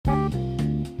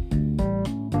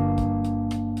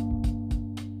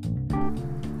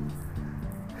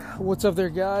What's up there,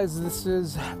 guys? This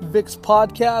is Vic's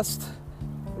podcast,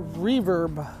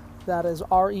 Reverb. That is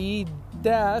RE-VHERB,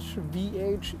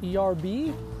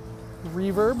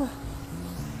 Reverb.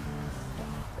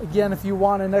 Again, if you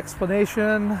want an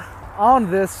explanation on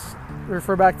this,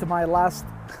 refer back to my last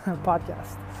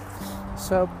podcast.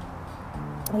 So,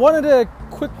 I wanted to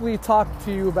quickly talk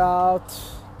to you about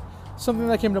something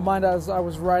that came to mind as I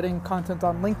was writing content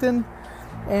on LinkedIn,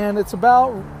 and it's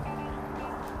about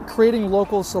creating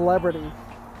local celebrity.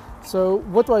 So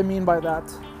what do I mean by that?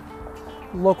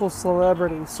 Local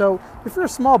celebrity. So if you're a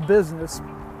small business,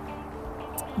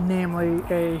 namely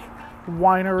a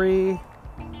winery,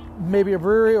 maybe a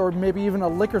brewery, or maybe even a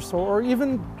liquor store, or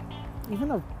even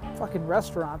a fucking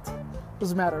restaurant,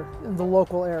 doesn't matter, in the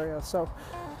local area. So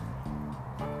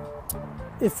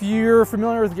if you're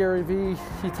familiar with Gary Vee,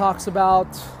 he talks about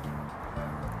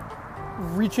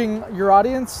reaching your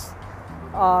audience.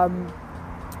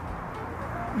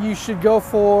 You should go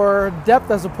for depth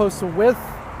as opposed to width.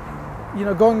 You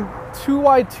know, going too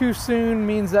wide too soon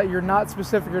means that you're not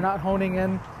specific, you're not honing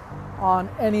in on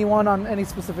anyone, on any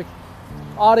specific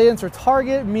audience or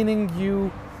target, meaning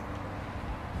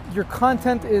your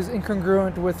content is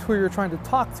incongruent with who you're trying to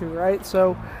talk to, right?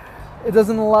 So it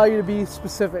doesn't allow you to be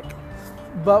specific.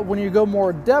 But when you go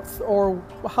more depth, or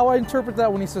how I interpret that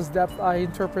when he says depth, I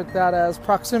interpret that as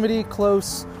proximity,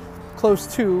 close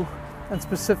to, and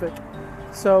specific.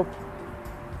 So,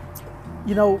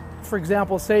 you know, for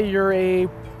example, say you're a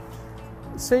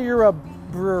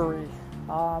brewery,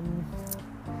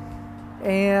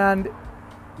 and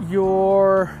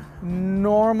your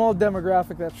normal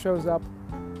demographic that shows up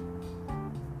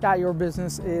at your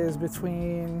business is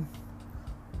between,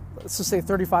 let's just say,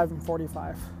 35 and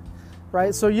 45,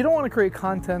 right? So you don't want to create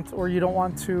content, or you don't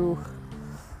want to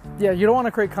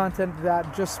create content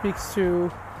that just speaks to,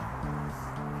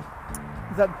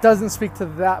 that doesn't speak to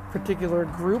that particular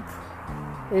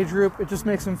age group. It just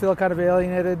makes them feel kind of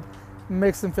alienated,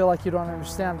 makes them feel like you don't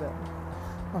understand it.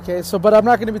 Okay, so, but I'm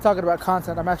not going to be talking about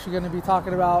content. I'm actually going to be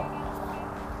talking about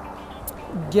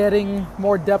getting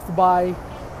more depth by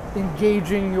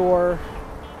engaging your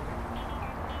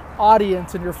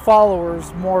audience and your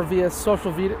followers more via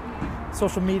social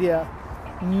media,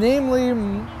 namely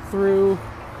through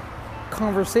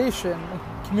conversation and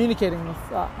communicating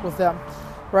with them,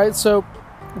 right? So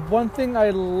one thing I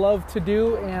love to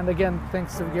do, and again,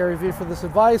 thanks to Gary Vee for this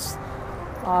advice,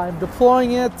 I'm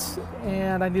deploying it,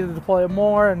 and I need to deploy it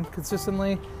more and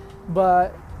consistently,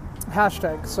 but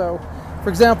hashtags. So, for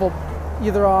example,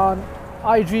 either on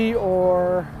IG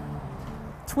or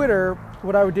Twitter,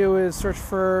 what I would do is search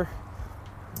for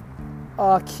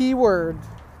a keyword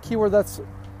that's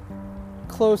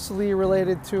closely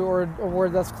related to, or a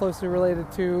word that's closely related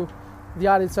to the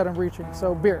audience that I'm reaching.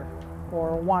 So beer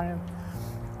or wine.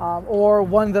 Or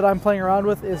one that I'm playing around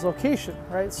with is location,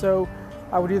 right? So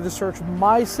I would either search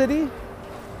my city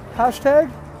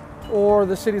hashtag, or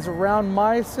the cities around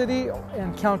my city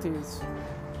and counties.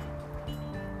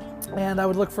 And I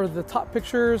would look for the top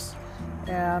pictures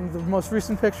and the most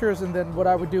recent pictures, and then what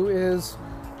I would do is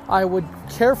I would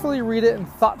carefully read it and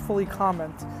thoughtfully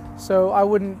comment. So I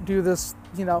wouldn't do this,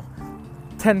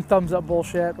 10 thumbs up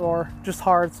bullshit, or just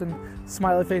hearts and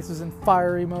smiley faces and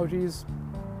fire emojis.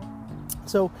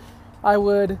 So I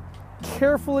would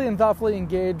carefully and thoughtfully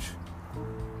engage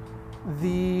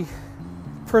the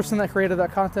person that created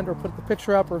that content, or put the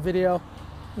picture up or video,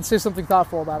 and say something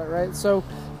thoughtful about it, right? So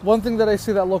one thing that I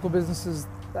see that local businesses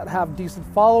that have decent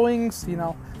followings, in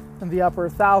the upper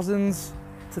thousands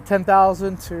to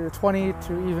 10,000 to 20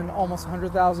 to even almost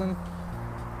 100,000,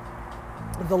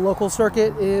 the local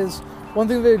circuit, is one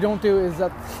thing they don't do is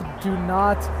that they do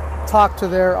not talk to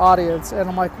their audience. And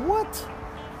I'm like, what?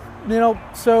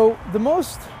 So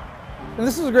and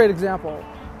this is a great example.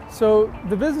 So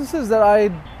the businesses that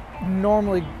I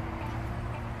normally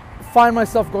find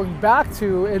myself going back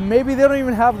to, and maybe they don't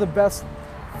even have the best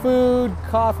food,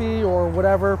 coffee, or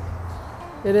whatever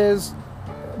it is,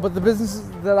 but the businesses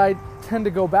that I tend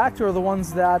to go back to are the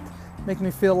ones that make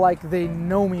me feel like they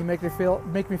know me, make me feel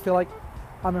like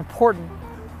I'm important,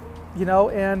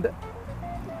 and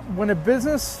when a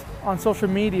business on social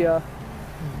media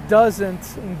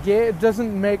doesn't engage,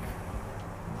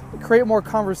 create more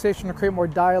conversation or create more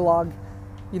dialogue,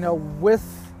 with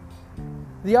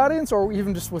the audience, or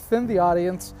even just within the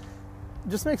audience,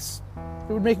 it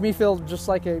would make me feel just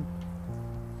like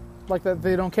that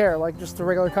they don't care, like just a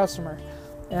regular customer.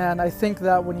 And I think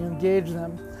that when you engage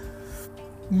them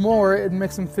more, it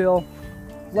makes them feel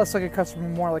less like a customer,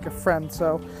 more like a friend.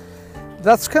 So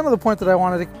that's kind of the point that I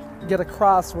wanted to get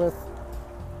across with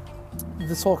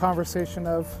this whole conversation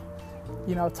of,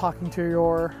 talking to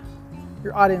your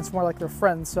your audience more like their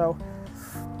friends. So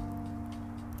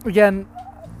again,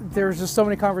 there's just so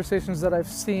many conversations that I've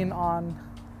seen on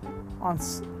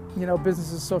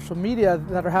businesses' social media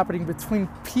that are happening between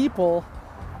people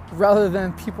rather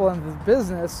than people in the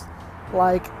business.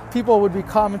 Like, people would be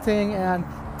commenting and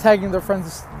tagging their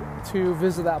friends to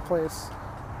visit that place.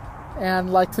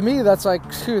 And like, to me, that's like,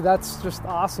 shoot, that's just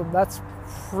awesome. That's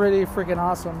pretty freaking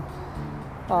awesome.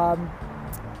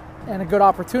 And a good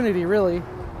opportunity, really,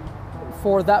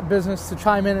 for that business to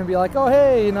chime in and be like, oh,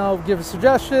 hey, give a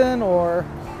suggestion, or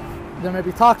then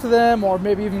maybe talk to them, or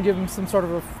maybe even give them some sort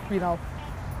of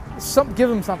give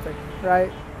them something,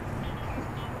 right?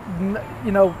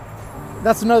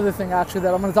 That's another thing, actually,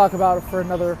 that I'm going to talk about for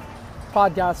another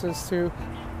podcast, is to,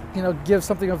 give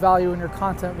something of value in your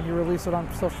content when you release it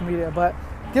on social media. But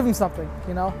give them something,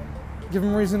 give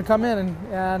them a reason to come in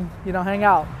and hang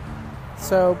out.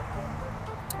 So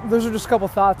those are just a couple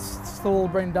thoughts, just a little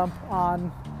brain dump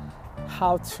on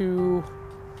how to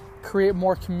create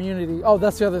more community. Oh,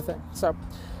 that's the other thing. So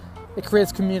it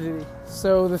creates community.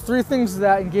 So the 3 things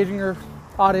that engaging your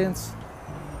audience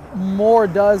more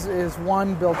does is,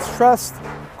 1, builds trust,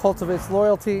 cultivates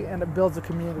loyalty, and it builds a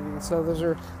community. So those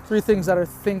are 3 things that I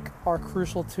think are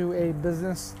crucial to a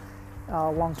business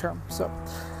long term. So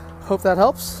hope that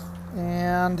helps,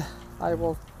 and I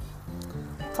will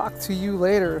talk to you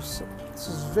later. So this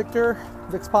is Victor,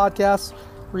 Vic's Podcast,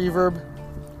 Reverb,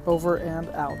 over and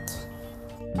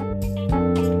out.